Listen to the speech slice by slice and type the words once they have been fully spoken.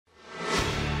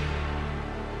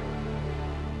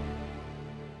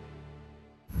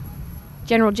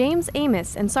General James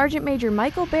Amos and Sergeant Major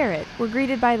Micheal Barrett were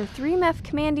greeted by the 3MEF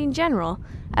Commanding General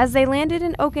as they landed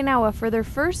in Okinawa for their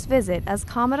first visit as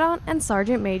Commandant and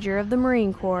Sergeant Major of the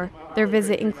Marine Corps. Their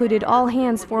visit included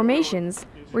all-hands formations,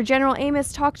 where General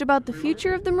Amos talked about the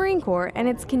future of the Marine Corps and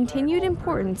its continued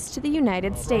importance to the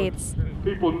United States.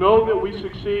 People know that we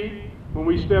succeed when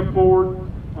we step forward,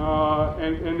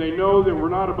 and they know that we're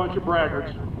not a bunch of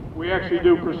braggarts. We actually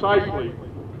do precisely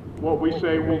what we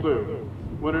say we'll do.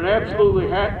 When it absolutely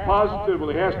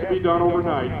positively has to be done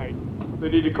overnight, they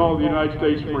need to call the United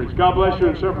States Marines. God bless you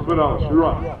and Semper Fidelis.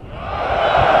 Hoorah.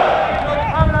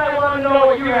 I want to know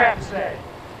what you have to say.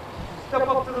 Step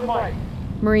up to the mic.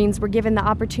 Marines were given the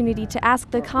opportunity to ask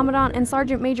the Commandant and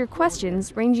Sergeant Major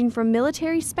questions ranging from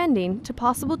military spending to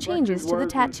possible changes to the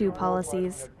tattoo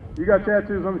policies. You got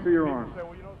tattoos? Let me see your arm.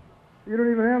 You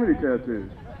don't even have any tattoos.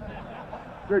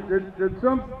 Did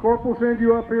some corporal send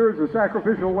you up here as a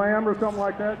sacrificial lamb or something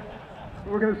like that?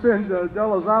 We're going to send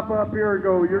Della Zappa up here and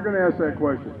go, you're going to ask that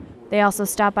question. They also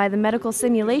stopped by the Medical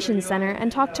Simulation Center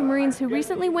and talked to Marines who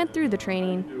recently went through the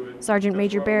training. Sergeant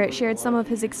Major Barrett shared some of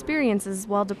his experiences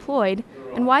while deployed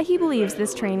and why he believes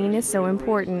this training is so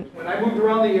important. When I moved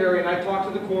around the area and I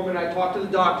talked to the corpsmen, I talked to the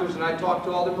doctors, and I talked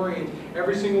to all the Marines,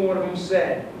 every single one of them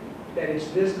said that it's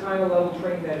this kind of level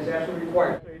training that is absolutely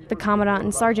required. The Commandant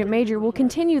and Sergeant Major will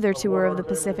continue their tour of the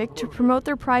Pacific to promote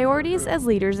their priorities as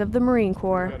leaders of the Marine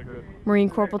Corps. Marine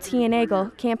Corporal T.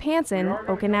 Nagel, Camp Hansen,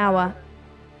 Okinawa.